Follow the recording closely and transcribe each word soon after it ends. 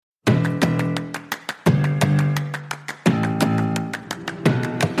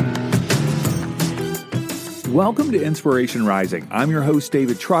Welcome to Inspiration Rising. I'm your host,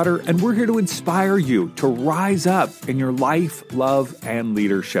 David Trotter, and we're here to inspire you to rise up in your life, love, and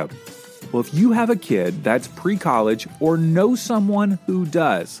leadership. Well, if you have a kid that's pre-college or know someone who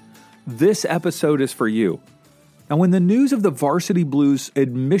does, this episode is for you. Now, when the news of the Varsity Blues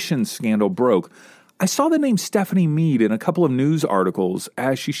admissions scandal broke, I saw the name Stephanie Mead in a couple of news articles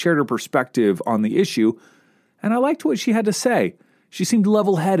as she shared her perspective on the issue, and I liked what she had to say. She seemed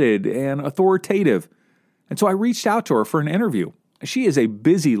level-headed and authoritative. And so I reached out to her for an interview. She is a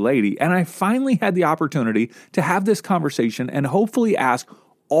busy lady, and I finally had the opportunity to have this conversation and hopefully ask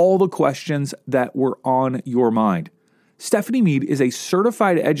all the questions that were on your mind. Stephanie Mead is a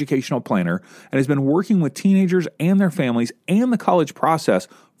certified educational planner and has been working with teenagers and their families and the college process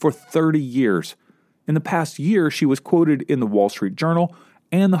for 30 years. In the past year, she was quoted in the Wall Street Journal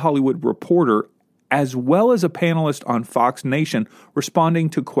and the Hollywood Reporter, as well as a panelist on Fox Nation responding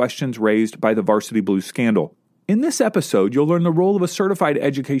to questions raised by the Varsity Blues scandal. In this episode, you'll learn the role of a certified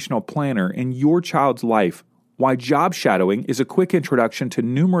educational planner in your child's life, why job shadowing is a quick introduction to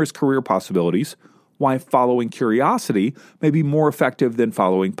numerous career possibilities, why following curiosity may be more effective than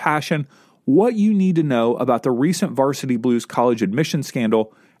following passion, what you need to know about the recent Varsity Blues college admission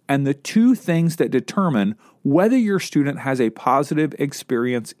scandal, and the two things that determine whether your student has a positive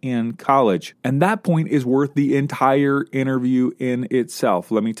experience in college. And that point is worth the entire interview in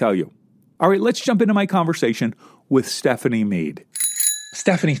itself, let me tell you. All right, let's jump into my conversation with Stephanie Mead.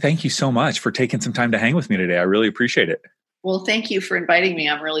 Stephanie, thank you so much for taking some time to hang with me today. I really appreciate it. Well, thank you for inviting me.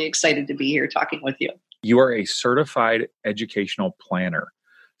 I'm really excited to be here talking with you. You are a certified educational planner.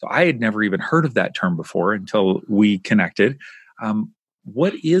 So I had never even heard of that term before until we connected.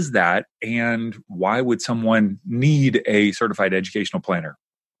 What is that, and why would someone need a certified educational planner?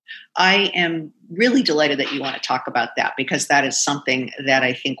 I am really delighted that you want to talk about that, because that is something that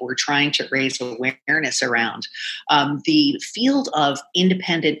I think we're trying to raise awareness around. The field of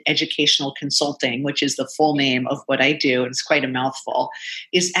independent educational consulting, which is the full name of what I do, and it's quite a mouthful,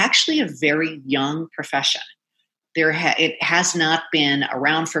 is actually a very young profession. It has not been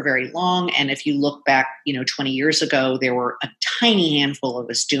around for very long. And if you look back, 20 years ago, there were a tiny handful of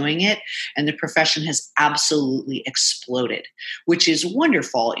us doing it. And the profession has absolutely exploded, which is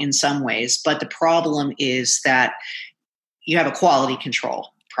wonderful in some ways. But the problem is that you have a quality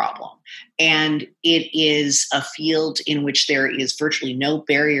control problem. And it is a field in which there is virtually no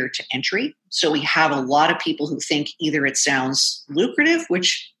barrier to entry. So we have a lot of people who think either it sounds lucrative,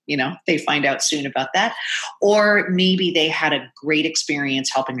 which they find out soon about that, or maybe they had a great experience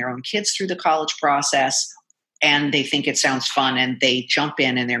helping their own kids through the college process and they think it sounds fun and they jump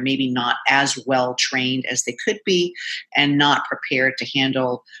in and they're maybe not as well trained as they could be and not prepared to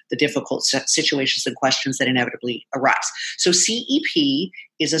handle the difficult situations and questions that inevitably arise. So CEP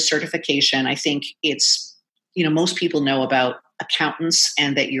is a certification. I think it's, most people know about accountants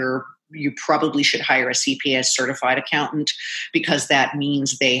and that you probably should hire a CPA certified accountant, because that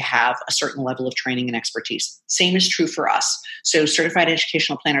means they have a certain level of training and expertise. Same is true for us. So certified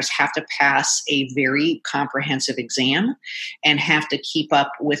educational planners have to pass a very comprehensive exam and have to keep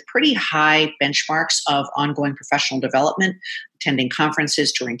up with pretty high benchmarks of ongoing professional development, attending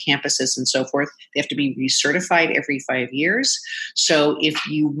conferences, touring campuses, and so forth. They have to be recertified every 5 years. So if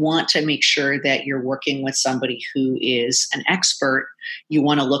you want to make sure that you're working with somebody who is an expert, you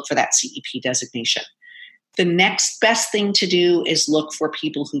want to look for that CEP designation. The next best thing to do is look for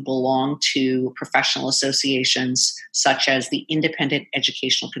people who belong to professional associations, such as the Independent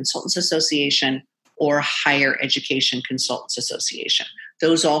Educational Consultants Association or Higher Education Consultants Association.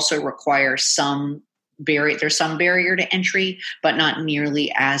 Those also require some barrier. There's some barrier to entry, but not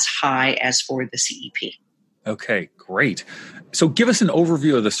nearly as high as for the CEP. Okay, great. So give us an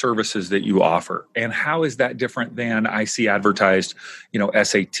overview of the services that you offer, and how is that different than I see advertised,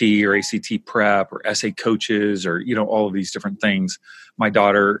 SAT or ACT prep or essay coaches or, all of these different things. My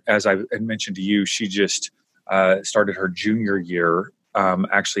daughter, as I had mentioned to you, she just started her junior year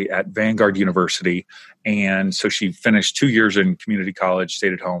actually at Vanguard University. And so she finished 2 years in community college,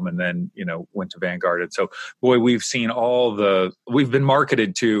 stayed at home, and then, went to Vanguard. And so, boy, we've been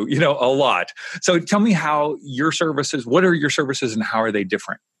marketed to, a lot. So tell me what are your services and how are they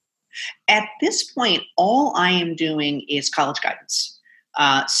different? At this point, all I am doing is college guidance.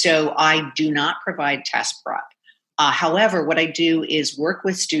 So I do not provide test prep. However, what I do is work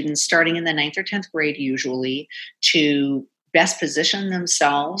with students starting in the 9th or 10th grade usually to best position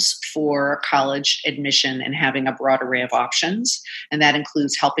themselves for college admission and having a broad array of options. And that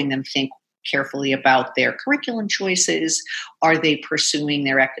includes helping them think carefully about their curriculum choices. Are they pursuing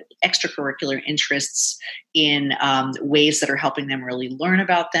their extracurricular interests in ways that are helping them really learn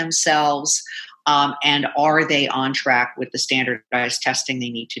about themselves? and are they on track with the standardized testing they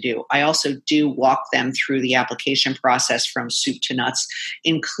need to do? I also do walk them through the application process from soup to nuts,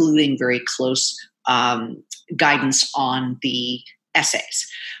 including very close guidance on the essays.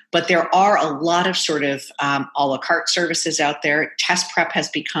 But there are a lot of sort of a la carte services out there. Test prep has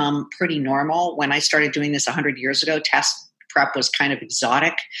become pretty normal. When I started doing this 100 years ago, test prep was kind of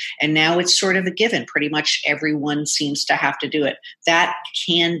exotic, and now it's sort of a given. Pretty much everyone seems to have to do it. That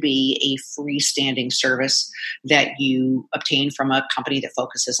can be a freestanding service that you obtain from a company that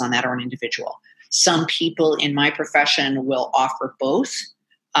focuses on that, or an individual. Some people in my profession will offer both.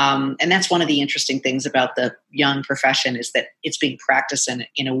 And that's one of the interesting things about the young profession, is that it's being practiced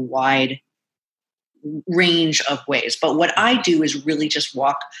in a wide range of ways. But what I do is really just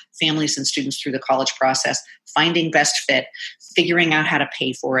walk families and students through the college process, finding best fit, figuring out how to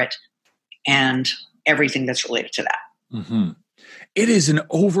pay for it, and everything that's related to that. Mm-hmm. It is an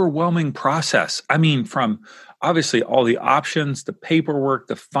overwhelming process. I mean, from obviously all the options, the paperwork,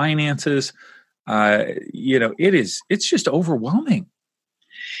 the finances, it's just overwhelming.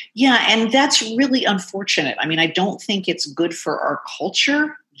 Yeah, and that's really unfortunate. I mean, I don't think it's good for our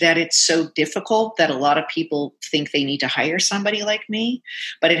culture that it's so difficult that a lot of people think they need to hire somebody like me,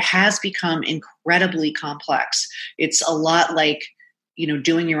 but it has become incredibly complex. It's a lot like,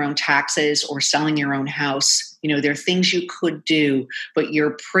 doing your own taxes or selling your own house. There are things you could do, but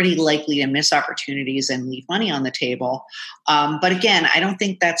you're pretty likely to miss opportunities and leave money on the table. But again, I don't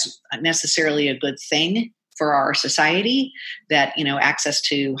think that's necessarily a good thing for our society, that, access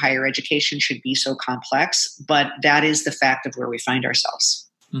to higher education should be so complex, but that is the fact of where we find ourselves.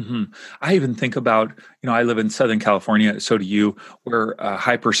 Mm-hmm. I even think about, I live in Southern California, so do you, where a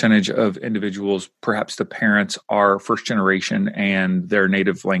high percentage of individuals, perhaps the parents, are first generation and their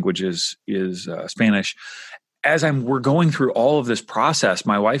native language is Spanish. As we're going through all of this process,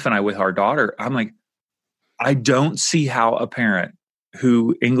 my wife and I with our daughter, I'm like, I don't see how a parent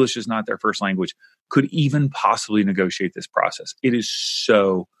who English is not their first language could even possibly negotiate this process. It is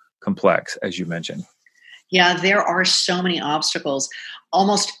so complex, as you mentioned. Yeah, there are so many obstacles.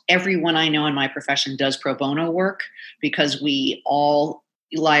 Almost everyone I know in my profession does pro bono work, because we all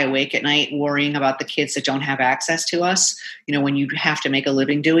lie awake at night worrying about the kids that don't have access to us. When you have to make a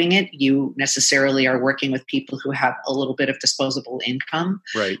living doing it, you necessarily are working with people who have a little bit of disposable income.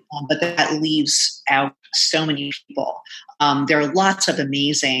 Right. But that leaves out so many people. There are lots of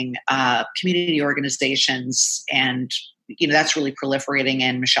amazing community organizations, and that's really proliferating.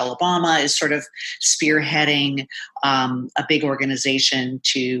 And Michelle Obama is sort of spearheading a big organization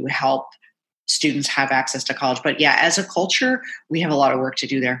to help students have access to college. But yeah, as a culture, we have a lot of work to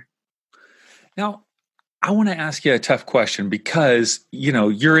do there. Now, I want to ask you a tough question, because,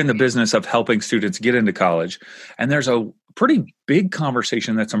 you're in the business of helping students get into college. And there's a pretty big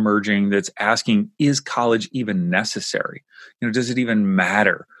conversation that's emerging that's asking, is college even necessary? Does it even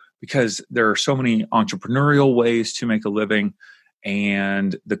matter? Because there are so many entrepreneurial ways to make a living,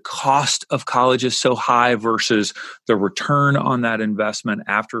 and the cost of college is so high versus the return on that investment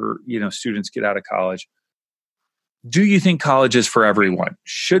after, students get out of college. Do you think college is for everyone?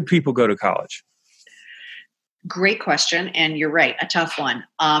 Should people go to college? Great question. And you're right, a tough one.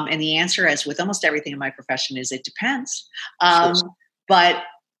 And the answer, as with almost everything in my profession, is it depends.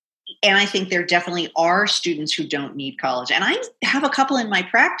 And I think there definitely are students who don't need college. And I have a couple in my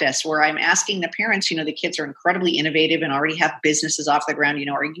practice where I'm asking the parents, the kids are incredibly innovative and already have businesses off the ground.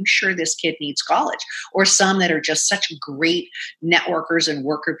 Are you sure this kid needs college? Or some that are just such great networkers and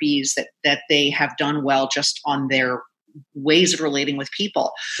worker bees that they have done well just on their ways of relating with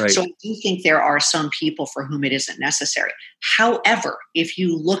people. Right. So I do think there are some people for whom it isn't necessary. However, if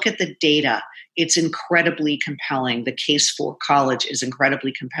you look at the data, it's incredibly compelling. The case for college is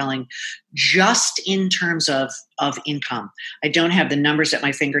incredibly compelling, just in terms of income. I don't have the numbers at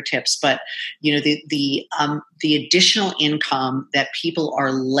my fingertips, but the additional income that people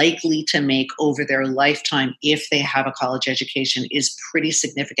are likely to make over their lifetime if they have a college education is pretty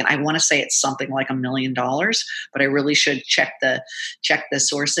significant. I want to say it's something like $1 million, but I really should check the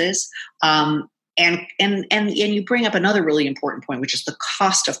sources. And you bring up another really important point, which is the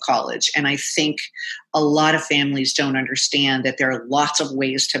cost of college. And I think a lot of families don't understand that there are lots of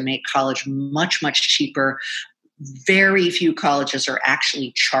ways to make college much, much cheaper. Very few colleges are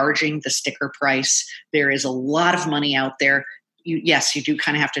actually charging the sticker price. There is a lot of money out there. You do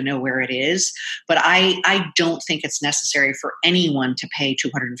kind of have to know where it is, but I don't think it's necessary for anyone to pay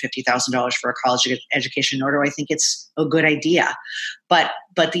 $250,000 for a college education, nor do I think it's a good idea. But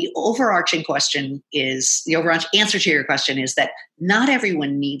the overarching answer to your question is that not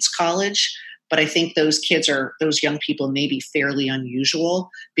everyone needs college, but I think those young people may be fairly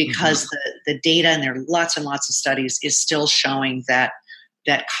unusual because the data, and there are lots and lots of studies, is still showing that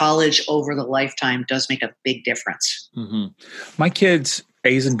college over the lifetime does make a big difference. Mm-hmm. My kids,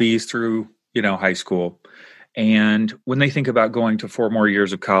 A's and B's through, high school. And when they think about going to 4 more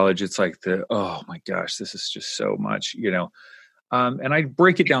years of college, it's like oh my gosh, this is just so much, and I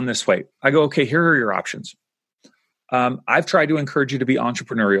break it down this way. I go, okay, here are your options. I've tried to encourage you to be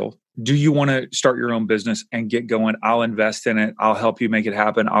entrepreneurial. Do you want to start your own business and get going? I'll invest in it. I'll help you make it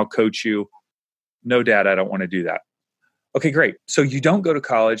happen. I'll coach you. No, Dad, I don't want to do that. Okay, great. So you don't go to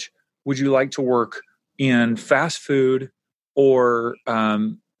college. Would you like to work in fast food or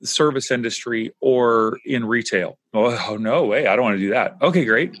service industry or in retail? Oh, no way. I don't want to do that. Okay,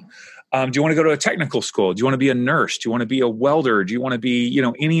 great. Do you want to go to a technical school? Do you want to be a nurse? Do you want to be a welder? Do you want to be,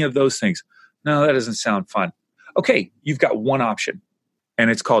 any of those things? No, that doesn't sound fun. Okay, you've got one option, and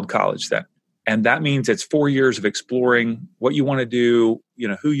it's called college then. And that means it's 4 years of exploring what you want to do,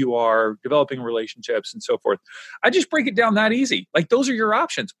 who you are, developing relationships and so forth. I just break it down that easy. Like those are your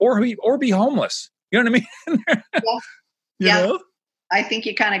options, or be homeless. You know what I mean? Yeah. I think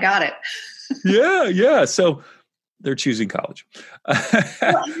you kind of got it. Yeah. So they're choosing college. Well,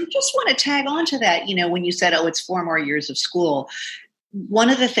 I just want to tag on to that. When you said, it's 4 more years of school, one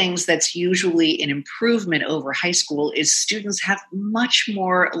of the things that's usually an improvement over high school is students have much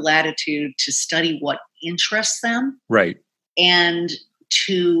more latitude to study what interests them. Right. And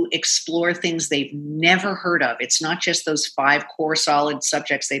to explore things they've never heard of. It's not just those 5 core solid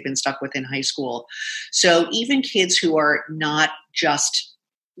subjects they've been stuck with in high school. So even kids who are not just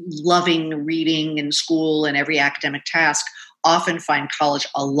loving reading in school and every academic task often find college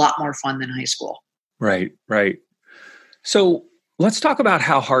a lot more fun than high school. Right. So let's talk about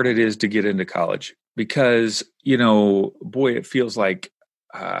how hard it is to get into college because, boy, it feels like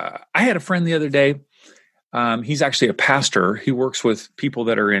I had a friend the other day. He's actually a pastor. He works with people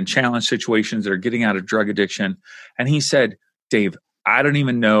that are in challenge situations that are getting out of drug addiction. And he said, Dave, I don't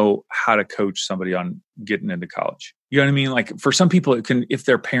even know how to coach somebody on getting into college. You know what I mean? Like for some people, it can, if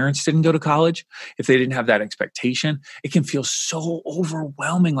their parents didn't go to college, if they didn't have that expectation, it can feel so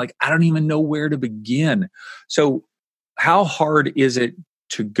overwhelming. Like, I don't even know where to begin. So how hard is it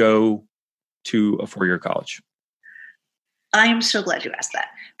to go to a 4-year college? I'm so glad you asked that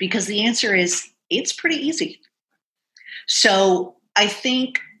because the answer is it's pretty easy. So I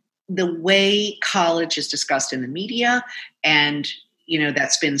think the way college is discussed in the media and,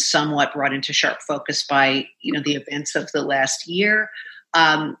 that's been somewhat brought into sharp focus by, the events of the last year,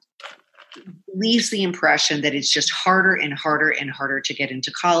 leaves the impression that it's just harder and harder and harder to get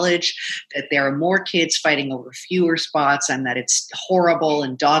into college, that there are more kids fighting over fewer spots and that it's horrible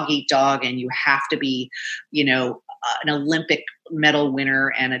and dog eat dog and you have to be, an Olympic medal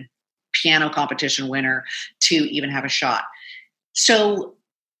winner and a piano competition winner to even have a shot. So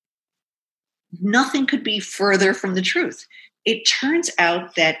nothing could be further from the truth. It turns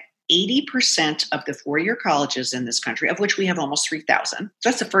out that 80% of the 4-year colleges in this country, of which we have almost 3,000. So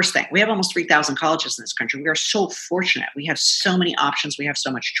that's the first thing. We have almost 3,000 colleges in this country. We are so fortunate. We have so many options. We have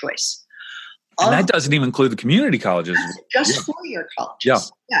so much choice. And that doesn't even include the community colleges. Just 4-year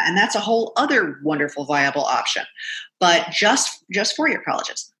colleges. Yeah. And that's a whole other wonderful, viable option. But just 4-year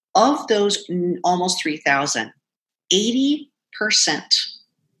colleges. Of those almost 3,000, 80%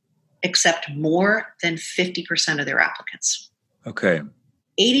 accept more than 50% of their applicants. Okay.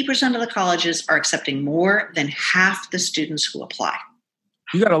 80% of the colleges are accepting more than half the students who apply.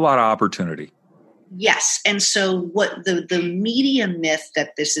 You got a lot of opportunity. Yes. And so what the media myth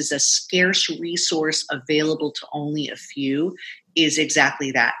that this is a scarce resource available to only a few is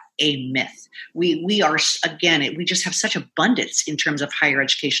exactly that, a myth. We are, again, we just have such abundance in terms of higher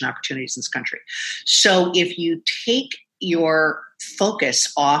education opportunities in this country. So if you take your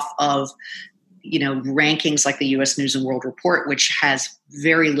focus off of rankings like the U.S. News and World Report, which has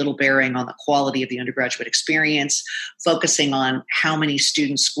very little bearing on the quality of the undergraduate experience, focusing on how many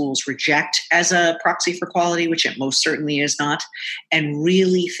students schools reject as a proxy for quality, which it most certainly is not, and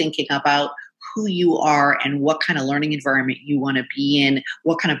really thinking about who you are and what kind of learning environment you want to be in,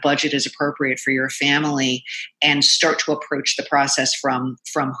 what kind of budget is appropriate for your family, and start to approach the process from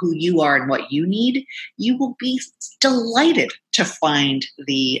who you are and what you need, you will be delighted to find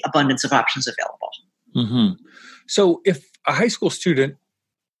the abundance of options available. Mm-hmm. So if a high school student,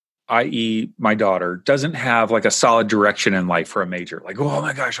 i.e. my daughter, doesn't have like a solid direction in life for a major, like, oh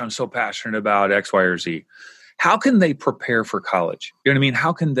my gosh, I'm so passionate about X, Y, or Z, how can they prepare for college? You know what I mean?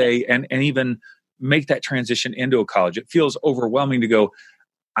 How can they, and even make that transition into a college? It feels overwhelming to go,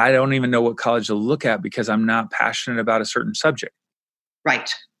 I don't even know what college to look at because I'm not passionate about a certain subject.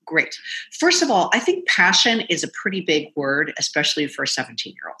 Right. great. First of all, I think passion is a pretty big word, especially for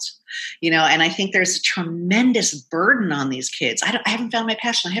 17-year-olds. And I think there's a tremendous burden on these kids. I haven't found my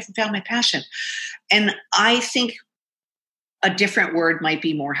passion. I haven't found my passion. And I think a different word might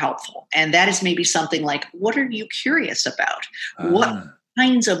be more helpful. And that is maybe something like, what are you curious about? What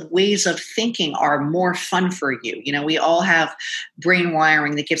kinds of ways of thinking are more fun for you? We all have brain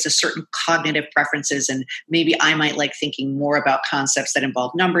wiring that gives us certain cognitive preferences. And maybe I might like thinking more about concepts that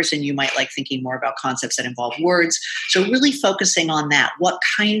involve numbers, and you might like thinking more about concepts that involve words. So really focusing on that. What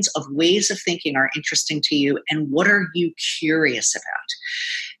kinds of ways of thinking are interesting to you, and what are you curious about?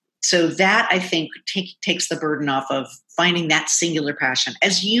 So that, I think, takes the burden off of finding that singular passion.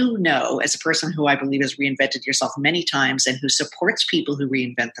 As you know, as a person who I believe has reinvented yourself many times and who supports people who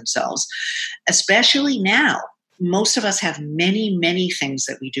reinvent themselves, especially now, most of us have many, many things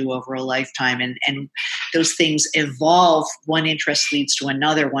that we do over a lifetime, and those things evolve. One interest leads to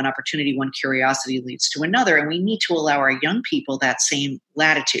another, one opportunity, one curiosity leads to another, and we need to allow our young people that same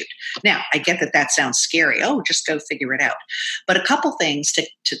latitude. Now, I get that sounds scary. Oh, just go figure it out. But a couple things, a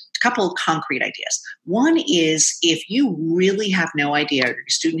couple concrete ideas. One is, if you really have no idea, your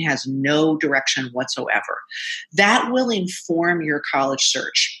student has no direction whatsoever, that will inform your college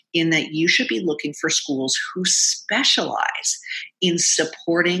search, in that you should be looking for schools who specialize in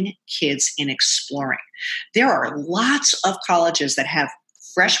supporting kids in exploring. There are lots of colleges that have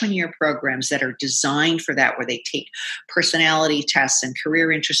freshman year programs that are designed for that, where they take personality tests and career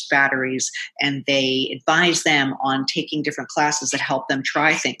interest batteries, and they advise them on taking different classes that help them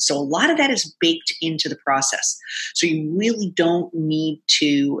try things. So a lot of that is baked into the process. So you really don't need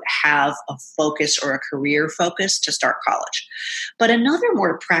to have a focus or a career focus to start college. But another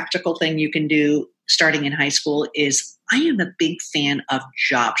more practical thing you can do starting in high school is, I am a big fan of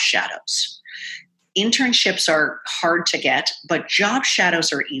job shadows. Internships are hard to get, but job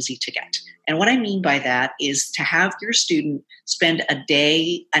shadows are easy to get. And what I mean by that is to have your student spend a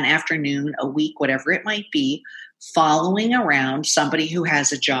day, an afternoon, a week, whatever it might be, following around somebody who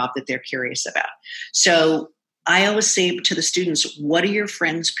has a job that they're curious about. So I always say to the students, what do your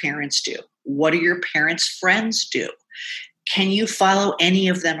friends' parents do? What do your parents' friends do? Can you follow any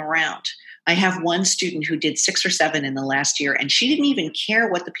of them around? I have one student who did 6 or 7 in the last year, and she didn't even care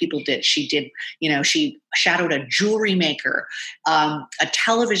what the people did. She did, she shadowed a jewelry maker, a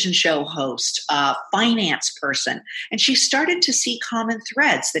television show host, a finance person, and she started to see common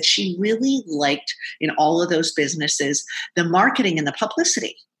threads that she really liked in all of those businesses, the marketing and the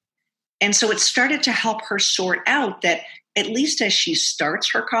publicity. And so it started to help her sort out that, at least as she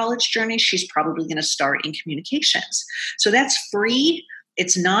starts her college journey, she's probably going to start in communications. So that's free.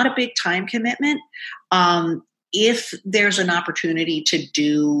 It's not a big time commitment. If there's an opportunity to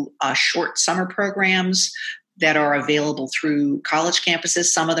do short summer programs that are available through college campuses,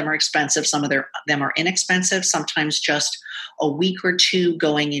 some of them are expensive, some of them are inexpensive. Sometimes just a week or two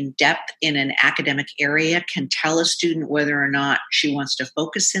going in depth in an academic area can tell a student whether or not she wants to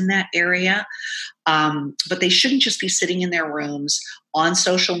focus in that area. But they shouldn't just be sitting in their rooms on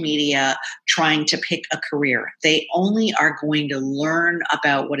social media trying to pick a career. They only are going to learn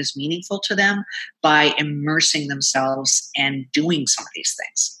about what is meaningful to them by immersing themselves and doing some of these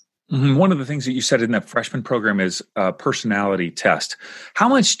things. Mm-hmm. One of the things that you said in that freshman program is a personality test. How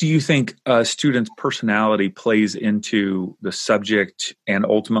much do you think a student's personality plays into the subject and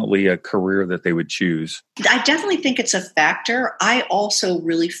ultimately a career that they would choose? I definitely think it's a factor. I also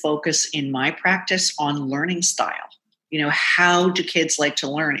really focus in my practice on learning style. How do kids like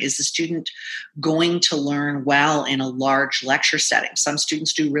to learn? Is the student going to learn well in a large lecture setting? Some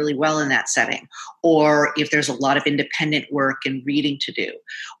students do really well in that setting. Or if there's a lot of independent work and reading to do.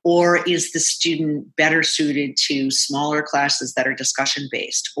 Or is the student better suited to smaller classes that are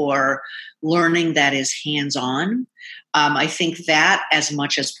discussion-based, or learning that is hands-on? I think that, as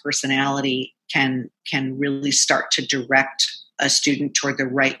much as personality, can really start to direct a student toward the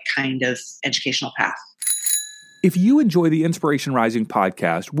right kind of educational path. If you enjoy the Inspiration Rising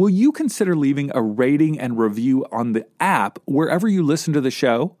podcast, will you consider leaving a rating and review on the app wherever you listen to the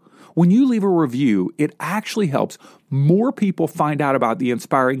show? When you leave a review, it actually helps more people find out about the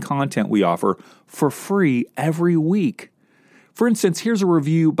inspiring content we offer for free every week. For instance, here's a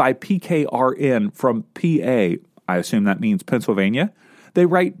review by PKRN from PA. I assume that means Pennsylvania. They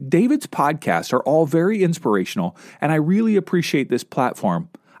write, David's podcasts are all very inspirational, and I really appreciate this platform.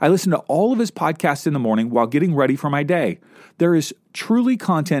 I listen to all of his podcasts in the morning while getting ready for my day. There is truly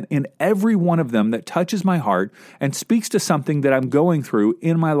content in every one of them that touches my heart and speaks to something that I'm going through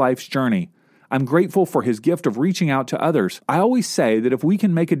in my life's journey. I'm grateful for his gift of reaching out to others. I always say that if we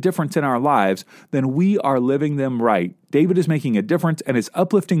can make a difference in our lives, then we are living them right. David is making a difference, and his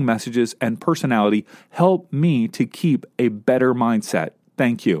uplifting messages and personality help me to keep a better mindset.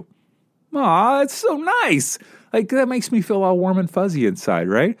 Thank you. Aw, that's so nice. Like, that makes me feel all warm and fuzzy inside,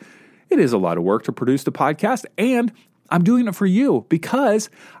 right? It is a lot of work to produce the podcast, and I'm doing it for you because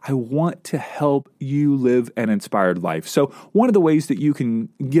I want to help you live an inspired life. So one of the ways that you can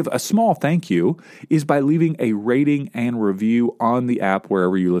give a small thank you is by leaving a rating and review on the app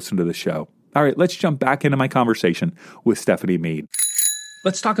wherever you listen to the show. All right, let's jump back into my conversation with Stephanie Mead.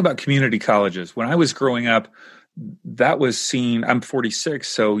 Let's talk about community colleges. When I was growing up, that was seen, I'm 46,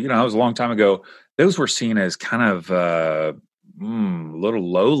 so, that was a long time ago. Those were seen as kind of a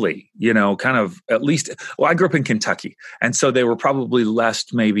little lowly, kind of, at least, I grew up in Kentucky. And so they were probably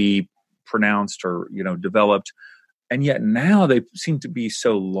less maybe pronounced or, developed. And yet now they seem to be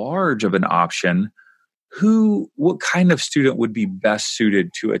so large of an option. What kind of student would be best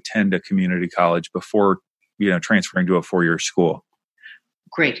suited to attend a community college before, transferring to a 4-year school?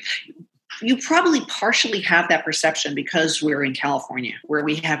 Great. You probably partially have that perception because we're in California, where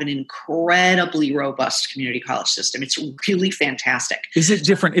we have an incredibly robust community college system. It's really fantastic. Is it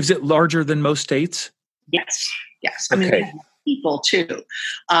different? Is it larger than most states? Yes. Okay. We have people too,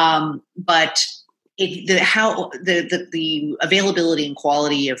 but the availability and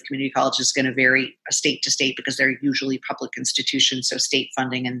quality of community college is going to vary state to state because they're usually public institutions, so state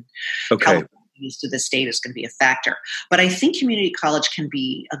funding and to the state is going to be a factor. But I think community college can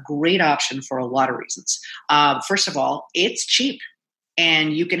be a great option for a lot of reasons. First of all, it's cheap.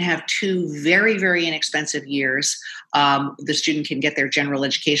 And you can have 2 very, very inexpensive years. The student can get their general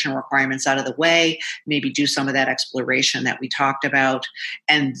education requirements out of the way, maybe do some of that exploration that we talked about,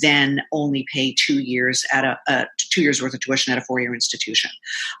 and then only pay 2 years at 2 years worth of tuition at a 4-year institution.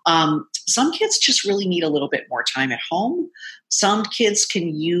 Some kids just really need a little bit more time at home. Some kids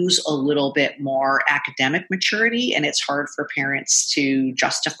can use a little bit more academic maturity, and it's hard for parents to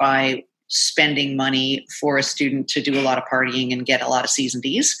justify spending money for a student to do a lot of partying and get a lot of C's and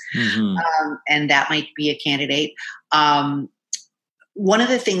D's. Mm-hmm. And that might be a candidate. One of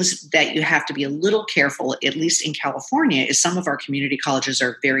the things that you have to be a little careful, at least in California, is some of our community colleges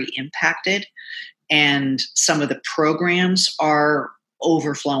are very impacted and some of the programs are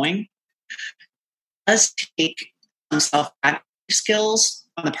overflowing. It does take some self-advocacy skills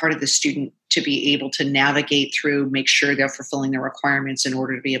on the part of the student to be able to navigate through, make sure they're fulfilling their requirements in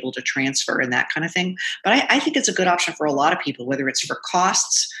order to be able to transfer and that kind of thing. But I think it's a good option for a lot of people, whether it's for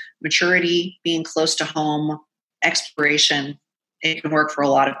costs, maturity, being close to home, exploration. It can work for a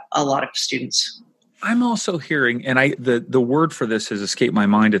lot of students. I'm also hearing, and the word for this has escaped my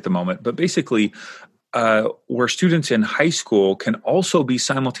mind at the moment, but basically where students in high school can also be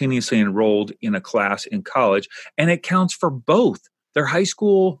simultaneously enrolled in a class in college, and it counts for both their high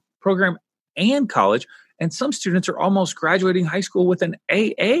school program and college. And some students are almost graduating high school with an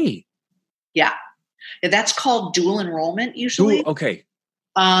AA. Yeah. That's called dual enrollment usually. Okay.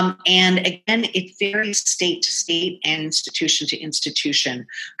 And again, it varies state to state and institution to institution,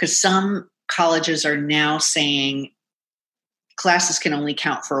 because some colleges are now saying classes can only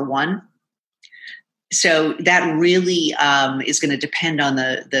count for 1. So that really is going to depend on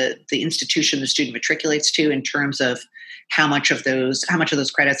the institution the student matriculates to in terms of how much of those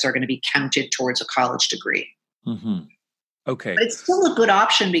credits are going to be counted towards a college degree. Mm-hmm. Okay. But it's still a good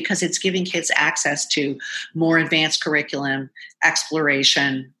option because it's giving kids access to more advanced curriculum,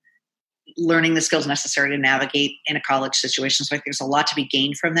 exploration, learning the skills necessary to navigate in a college situation. So I think there's a lot to be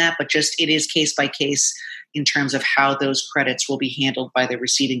gained from that, but just it is case by case in terms of how those credits will be handled by the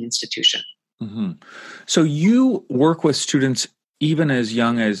receiving institution. Mm-hmm. So you work with students even as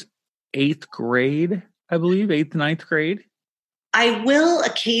young as 8th grade, I believe, 8th, 9th grade? I will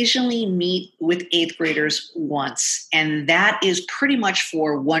occasionally meet with 8th graders once, and that is pretty much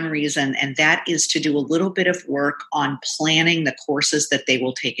for one reason, and that is to do a little bit of work on planning the courses that they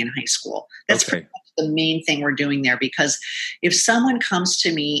will take in high school. That's pretty much the main thing we're doing there, because if someone comes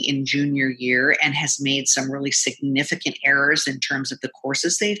to me in junior year and has made some really significant errors in terms of the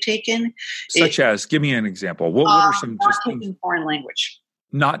courses they've taken. Such as, give me an example. What are some not taking foreign language?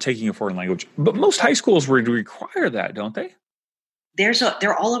 Not taking a foreign language. But most high schools would require that, don't they?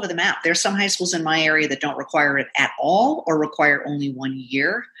 They're all over the map. There's some high schools in my area that don't require it at all or require only 1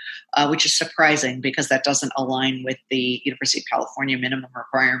 year, which is surprising because that doesn't align with the University of California minimum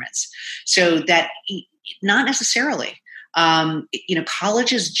requirements. So that not necessarily.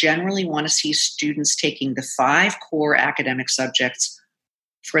 Colleges generally want to see students taking the 5 core academic subjects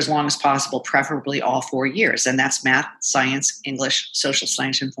for as long as possible, preferably all 4 years. And that's math, science, English, social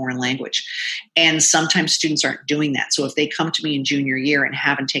science, and foreign language. And sometimes students aren't doing that. So if they come to me in junior year and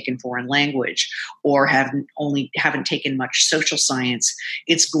haven't taken foreign language or haven't taken much social science,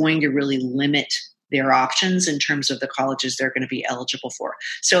 it's going to really limit their options in terms of the colleges they're going to be eligible for.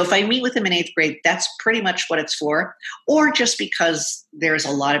 So if I meet with them in 8th grade, that's pretty much what it's for. Or just because there's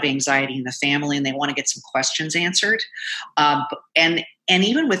a lot of anxiety in the family and they want to get some questions answered. And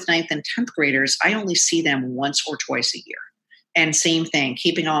even with 9th and 10th graders, I only see them once or twice a year. And same thing,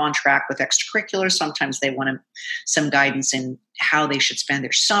 keeping on track with extracurriculars. Sometimes they want some guidance in how they should spend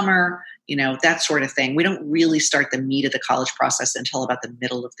their summer, that sort of thing. We don't really start the meat of the college process until about the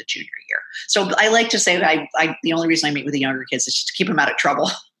middle of the junior year. So I like to say the only reason I meet with the younger kids is just to keep them out of trouble.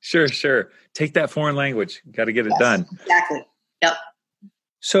 Sure. Take that foreign language. Got to get it done. Exactly. Yep.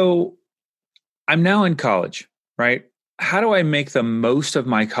 So I'm now in college, right? How do I make the most of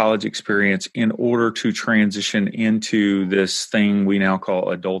my college experience in order to transition into this thing we now call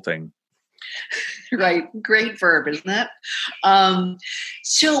adulting? Right. Great verb, isn't it?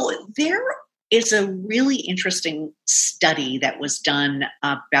 So there is a really interesting study that was done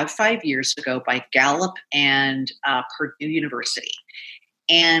about 5 years ago by Gallup and Purdue University.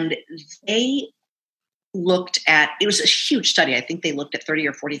 And they looked at, it was a huge study. I think they looked at 30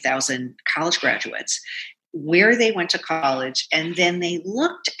 or 40,000 college graduates, where they went to college, and then they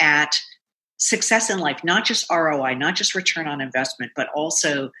looked at success in life, not just ROI, not just return on investment, but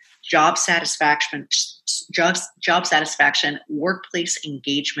also job satisfaction, workplace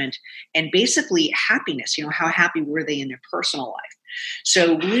engagement, and basically happiness. How happy were they in their personal life?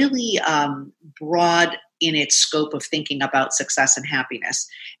 So really broad in its scope of thinking about success and happiness,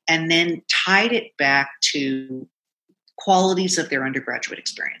 and then tied it back to qualities of their undergraduate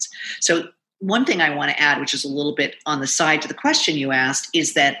experience. So one thing I want to add, which is a little bit on the side to the question you asked,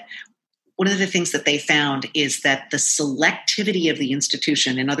 is that one of the things that they found is that the selectivity of the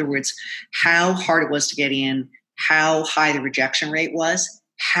institution, in other words, how hard it was to get in, how high the rejection rate was,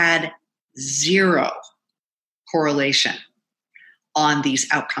 had zero correlation on these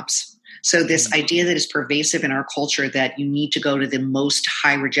outcomes. So this idea that is pervasive in our culture that you need to go to the most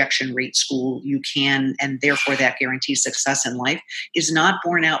high rejection rate school you can, and therefore that guarantees success in life, is not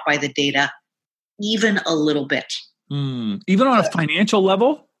borne out by the data even a little bit. Even on a financial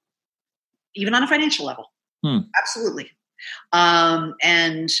level? Even on a financial level. Absolutely.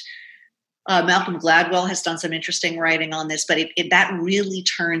 And Malcolm Gladwell has done some interesting writing on this, but that really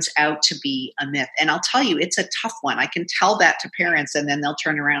turns out to be a myth. And I'll tell you, it's a tough one. I can tell that to parents, and then they'll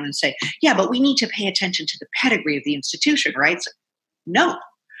turn around and say, yeah, but we need to pay attention to the pedigree of the institution, right? So, no,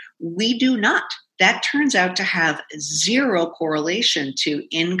 we do not. That turns out to have zero correlation to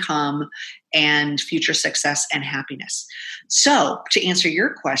income and future success and happiness. So to answer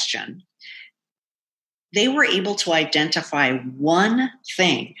your question, they were able to identify one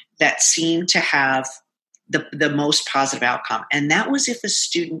thing that seemed to have the most positive outcome. And that was if a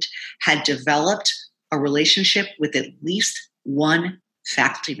student had developed a relationship with at least one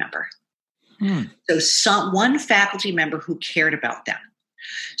faculty member. So one faculty member who cared about them.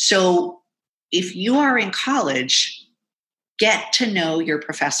 So if you are in college, get to know your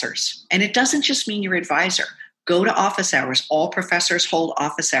professors. And it doesn't just mean your advisor. Go to office hours. All professors hold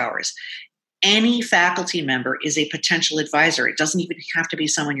office hours. Any faculty member is a potential advisor. It doesn't even have to be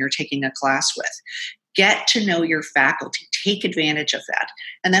someone you're taking a class with. Get to know your faculty. Take advantage of that.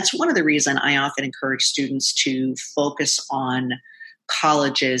 And that's one of the reasons I often encourage students to focus on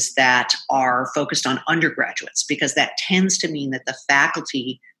colleges that are focused on undergraduates, because that tends to mean that the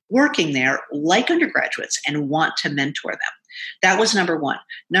faculty working there like undergraduates and want to mentor them. That was number one.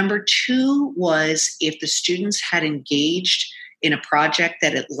 Number two was if the students had engaged in a project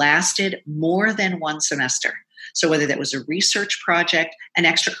that it lasted more than one semester. So whether that was a research project, an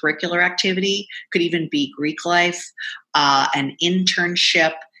extracurricular activity, could even be Greek life, an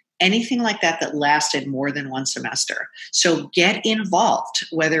internship, anything like that that lasted more than one semester. So get involved,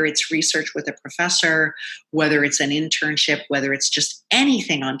 whether it's research with a professor, whether it's an internship, whether it's just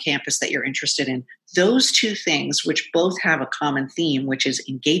anything on campus that you're interested in. Those two things, which both have a common theme, which is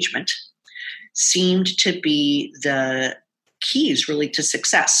engagement, seemed to be the keys really to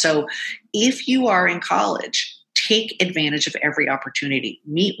success. So if you are in college, take advantage of every opportunity.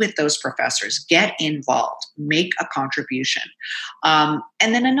 Meet with those professors. Get involved. Make a contribution. And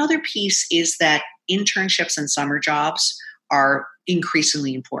then another piece is that internships and summer jobs are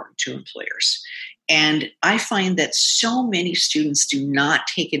increasingly important to employers. And I find that so many students do not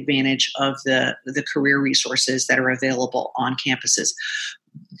take advantage of the career resources that are available on campuses.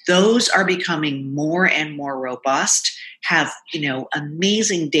 those are becoming more and more robust, have,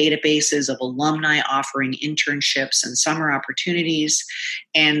 amazing databases of alumni offering internships and summer opportunities.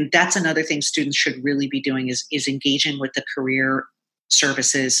 And that's another thing students should really be doing is engaging with the career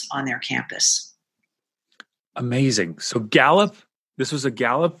services on their campus. Amazing. So Gallup, this was a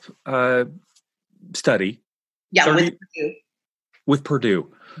Gallup study. Yeah, with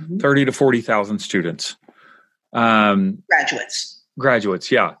Purdue, mm-hmm. 30 to 40,000 students. Graduates,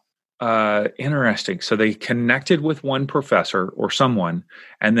 yeah. Interesting. So they connected with one professor or someone,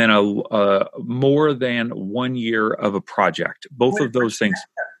 and then a more than 1 year of a project. Both of those things,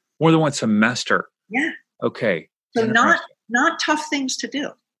 more than one semester. Yeah. Okay. So not tough things to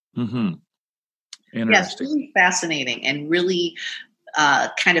do. Mm-hmm. Interesting. Yeah, it's really fascinating and really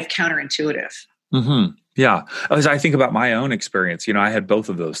kind of counterintuitive. Mm-hmm. Yeah. As I think about my own experience, I had both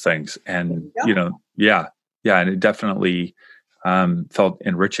of those things, and yeah, and it definitely felt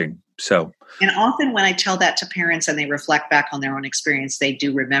enriching. So, and often when I tell that to parents and they reflect back on their own experience, they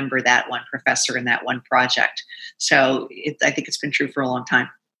do remember that one professor and that one project. So I think it's been true for a long time.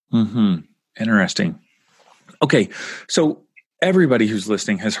 Mm-hmm. Interesting. Okay. So everybody who's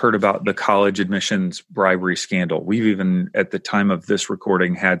listening has heard about the college admissions bribery scandal. We've even, at the time of this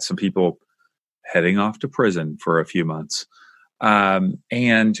recording, had some people heading off to prison for a few months. Can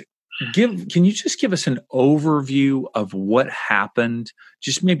you just give us an overview of what happened?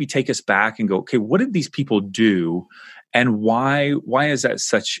 Just maybe take us back and go, okay, what did these people do, and why is that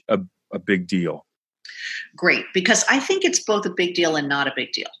such a big deal? Great, because I think it's both a big deal and not a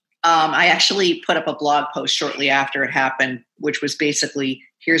big deal. I actually put up a blog post shortly after it happened, which was basically,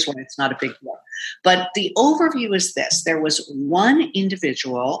 here's when it's not a big deal. But the overview is this. There was one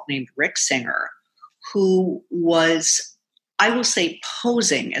individual named Rick Singer who was, I will say,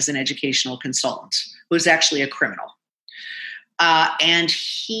 posing as an educational consultant, who was actually a criminal. And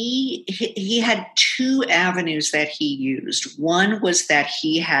he had two avenues that he used. One was that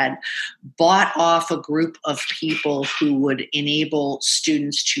he had bought off a group of people who would enable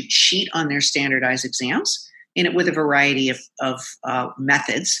students to cheat on their standardized exams, with a variety of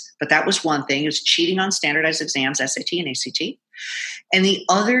methods. But that was one thing. It was cheating on standardized exams, SAT and ACT. And the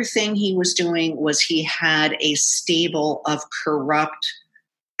other thing he was doing was he had a stable of corrupt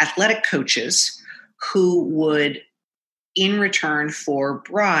athletic coaches who would, in return for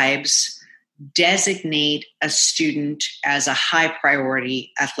bribes, designate a student as a high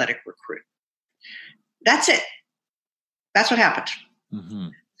priority athletic recruit. That's it. That's what happened. Mm-hmm.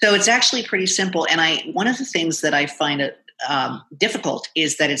 So it's actually pretty simple. And one of the things that I find difficult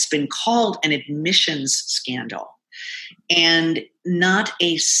is that it's been called an admissions scandal. And not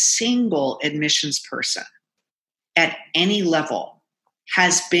a single admissions person at any level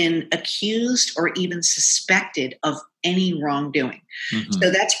has been accused or even suspected of any wrongdoing. Mm-hmm.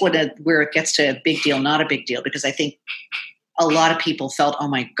 So that's where it gets to a big deal, not a big deal, because I think a lot of people felt, oh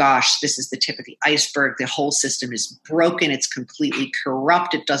my gosh, this is the tip of the iceberg. The whole system is broken. It's completely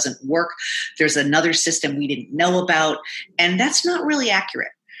corrupt. It doesn't work. There's another system we didn't know about. And that's not really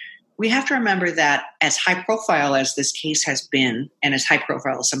accurate. We have to remember that as high profile as this case has been, and as high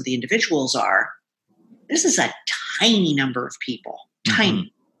profile as some of the individuals are, this is a tiny number of people,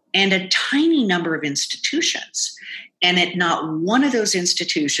 tiny, and a tiny number of institutions. And at not one of those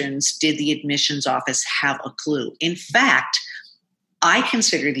institutions did the admissions office have a clue. In fact, I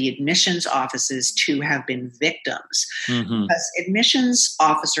consider the admissions offices to have been victims because admissions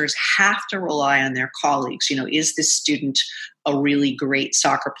officers have to rely on their colleagues. Is this student a really great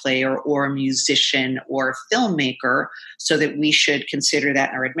soccer player or a musician or a filmmaker, so that we should consider that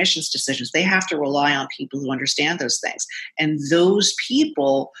in our admissions decisions? They have to rely on people who understand those things. And those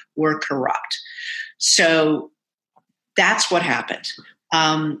people were corrupt. So that's what happened.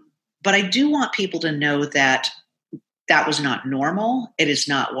 But I do want people to know that that was not normal. It is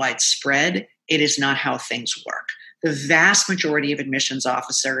not widespread. It is not how things work. The vast majority of admissions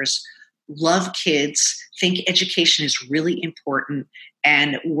officers love kids, think education is really important,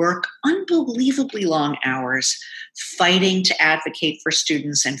 and work unbelievably long hours fighting to advocate for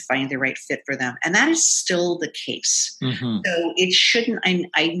students and find the right fit for them. And that is still the case. Mm-hmm. So it shouldn't,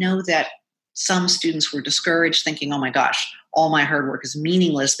 I know that some students were discouraged thinking, oh my gosh, all my hard work is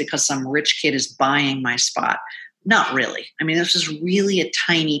meaningless because some rich kid is buying my spot. Not really. I mean, this is really a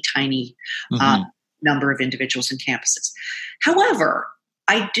tiny number of individuals and campuses. However,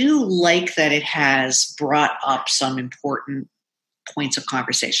 I do like that it has brought up some important points of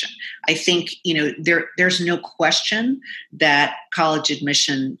conversation. I think, there's no question that college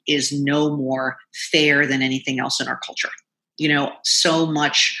admission is no more fair than anything else in our culture. So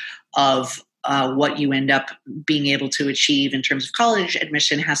much of what you end up being able to achieve in terms of college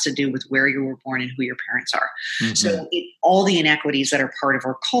admission has to do with where you were born and who your parents are. Mm-hmm. So all the inequities that are part of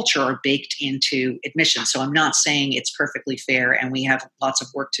our culture are baked into admission. So I'm not saying it's perfectly fair and we have lots of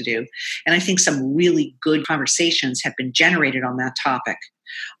work to do. And I think some really good conversations have been generated on that topic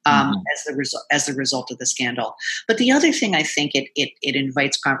as the result of the scandal. But the other thing I think it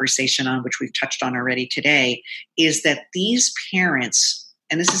invites conversation on, which we've touched on already today, is that these parents,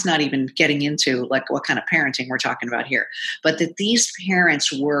 and this is not even getting into like what kind of parenting we're talking about here, but that these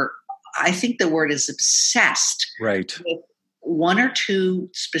parents were, I think the word is obsessed with one or two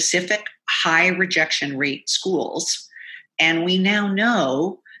specific high rejection rate schools. And we now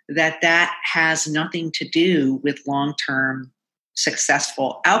know that has nothing to do with long-term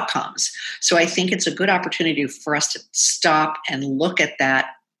successful outcomes. So I think it's a good opportunity for us to stop and look at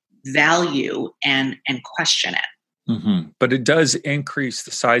that value and question it. Mm-hmm. But it does increase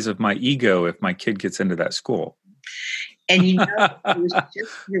the size of my ego if my kid gets into that school. And you're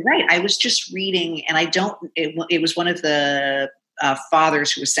right. I was just reading, and it was one of the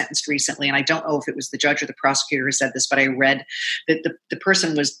fathers who was sentenced recently, and I don't know if it was the judge or the prosecutor who said this, but I read that the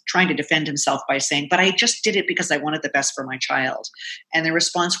person was trying to defend himself by saying, but I just did it because I wanted the best for my child. And the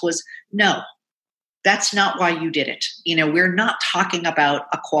response was, no, that's not why you did it. We're not talking about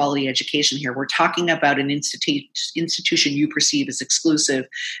a quality education here. We're talking about an institution you perceive as exclusive.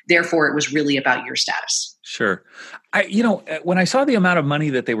 Therefore, it was really about your status. Sure. When I saw the amount of money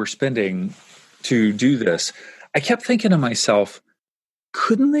that they were spending to do this, I kept thinking to myself,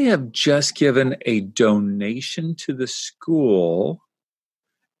 couldn't they have just given a donation to the school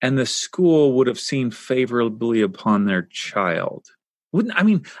and the school would have seen favorably upon their child?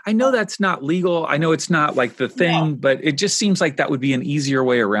 I know that's not legal. I know it's not like the thing, but it just seems like that would be an easier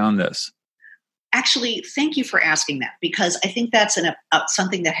way around this. Actually, thank you for asking that, because I think that's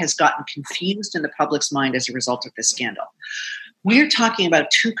something that has gotten confused in the public's mind as a result of this scandal. We're talking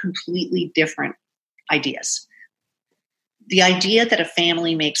about two completely different ideas. The idea that a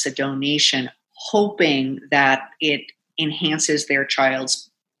family makes a donation hoping that it enhances their child's,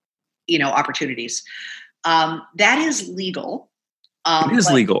 opportunities. That is legal. It is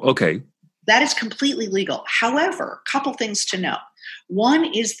legal. Okay. That is completely legal. However, a couple things to know. One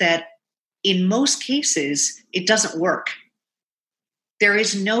is that in most cases, it doesn't work. There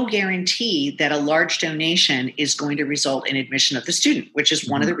is no guarantee that a large donation is going to result in admission of the student, which is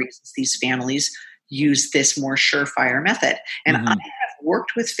one of the reasons these families use this more surefire method. And I have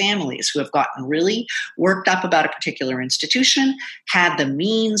worked with families who have gotten really worked up about a particular institution, had the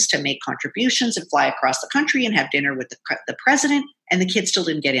means to make contributions and fly across the country and have dinner with the president, and the kid still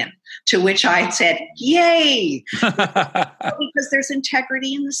didn't get in. To which I said, yay! Because there's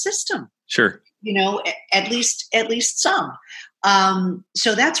integrity in the system. Sure. At least some.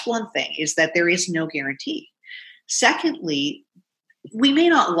 So that's one thing, is that there is no guarantee. Secondly, we may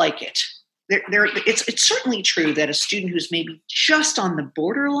not like it. It's certainly true that a student who's maybe just on the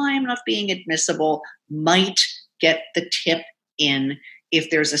borderline of being admissible might get the tip in if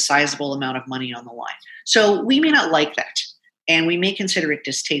there's a sizable amount of money on the line. So we may not like that, and we may consider it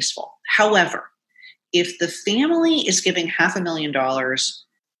distasteful. However, if the family is giving $500,000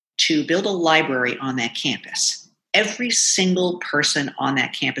 to build a library on that campus, every single person on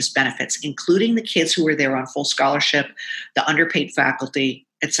that campus benefits, including the kids who are there on full scholarship, the underpaid faculty,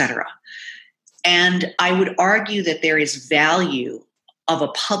 etc. And I would argue that there is value of a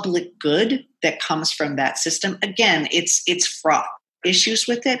public good that comes from that system. Again, it's fraught issues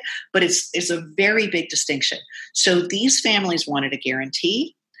with it, but it's a very big distinction. So these families wanted a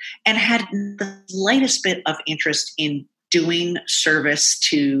guarantee and had the slightest bit of interest in doing service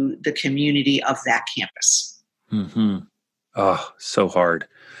to the community of that campus. Mm-hmm. Oh, so hard.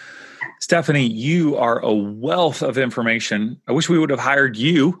 Stephanie, you are a wealth of information. I wish we would have hired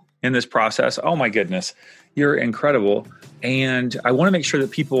you in this process. Oh my goodness. You're incredible. And I want to make sure that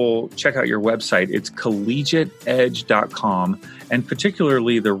people check out your website. It's collegiateedge.com, and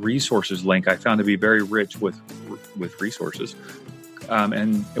particularly the resources link I found to be very rich with resources.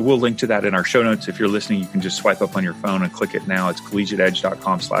 And we'll link to that in our show notes. If you're listening, you can just swipe up on your phone and click it now. It's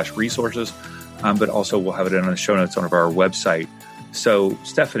collegiateedge.com/resources. But also we'll have it in the show notes on our website. So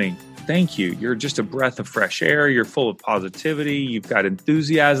Stephanie, thank you. You're just a breath of fresh air. You're full of positivity. You've got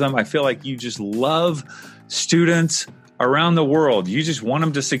enthusiasm. I feel like you just love students around the world. You just want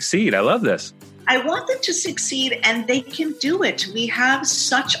them to succeed. I love this. I want them to succeed, and they can do it. We have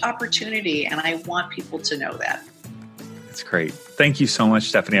such opportunity, and I want people to know that. That's great. Thank you so much,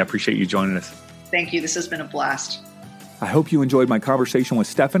 Stephanie. I appreciate you joining us. Thank you. This has been a blast. I hope you enjoyed my conversation with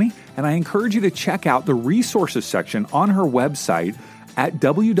Stephanie, and I encourage you to check out the resources section on her website at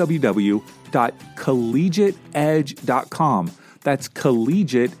www.collegiateedge.com. That's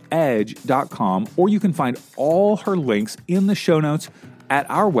collegiateedge.com, or you can find all her links in the show notes at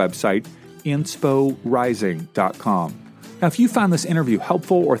our website, insporising.com. Now, if you found this interview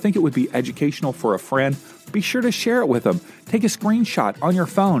helpful or think it would be educational for a friend, be sure to share it with them. Take a screenshot on your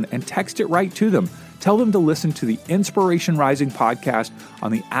phone and text it right to them. Tell them to listen to the Inspiration Rising podcast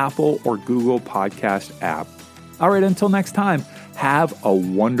on the Apple or Google Podcast app. All right, until next time, have a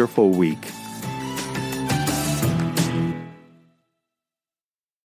wonderful week.